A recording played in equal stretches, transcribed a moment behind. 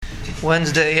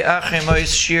Wednesday, Achrei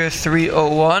Mos Shir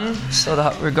 301. So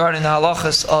regarding the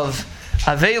halachas of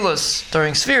Avelus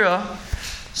during Sfira,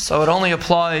 so it only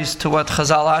applies to what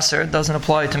Chazal Aser. It doesn't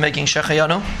apply to making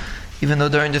Shechayanu, even though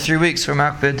during the 3 weeks we're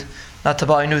makbid not to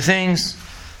buy new things.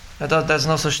 There's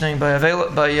no such thing by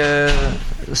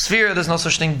Sfira. There's no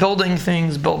such thing building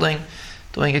things, doing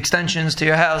extensions to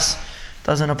your house.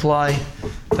 Doesn't apply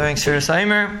during Sfira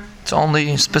Saimer. It's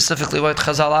only specifically what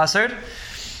Chazal Aser.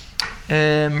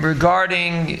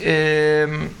 Regarding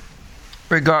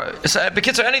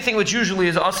anything which usually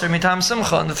is aser mitam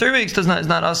simcha in the 3 weeks is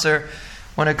not aser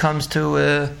when it comes to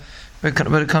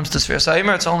Sfira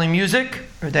Saimer. It's only music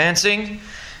or dancing.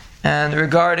 And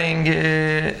regarding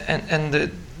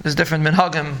there's different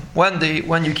minhagim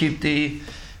when you keep the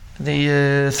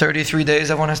 33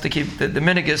 days. Everyone has to keep the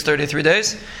minig is 33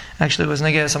 days. Actually, it was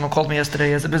nigga. Someone called me yesterday.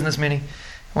 He has a business meeting.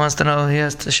 He wants to know he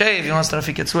has to shave. He wants to know if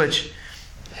he could switch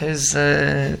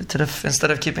instead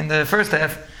of keeping the first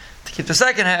half, to keep the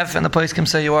second half, and the place can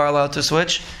say you are allowed to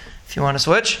switch if you want to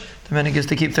switch. The minig is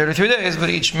to keep 33 days,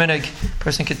 but each minig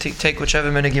person can take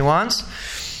whichever minig he wants.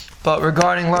 But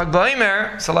regarding Lag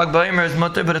Ba'omer, so Lag Ba'omer is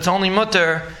mutter, but it's only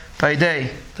mutter by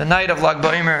day. The night of Lag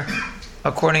Ba'omer,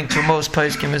 according to most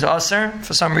poskim, is aser.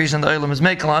 For some reason, the olam is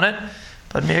mekel on it.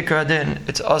 But Me'ikar Adin,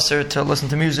 it's aser to listen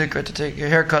to music or to take your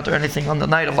haircut or anything on the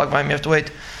night of Lag Ba'omer. You have to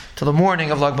wait till the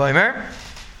morning of Lag Ba'omer.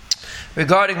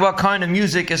 Regarding what kind of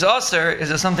music is aser, is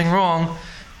there something wrong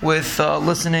with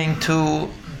listening to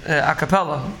a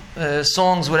cappella,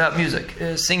 songs without music,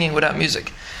 singing without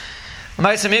music?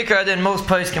 Most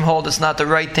poskim hold it's not the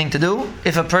right thing to do.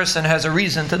 If a person has a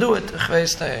reason to do it,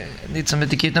 needs something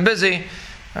to keep them busy,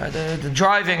 or the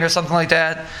driving or something like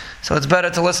that, so it's better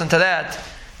to listen to that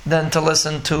than to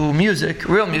listen to music,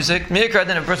 real music. If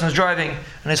a person is driving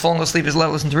and he's falling asleep, he's allowed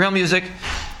to listen to real music.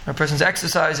 If a person's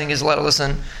exercising, he's allowed to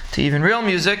listen to even real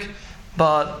music.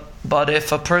 But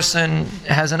if a person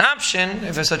has an option,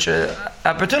 if there's such an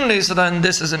opportunity, so then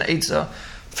this is an eitzah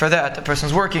for that. The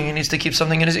person's working, he needs to keep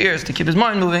something in his ears to keep his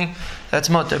mind moving. That's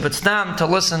mutter. But stam, to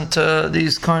listen to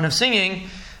these kind of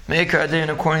singing, me'ikar adin,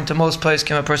 according to most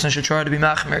poskim, a person should try to be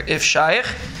machmer if shaykh.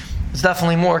 It's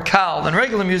definitely more kal than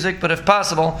regular music, but if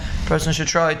possible, a person should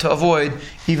try to avoid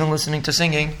even listening to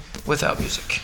singing without music.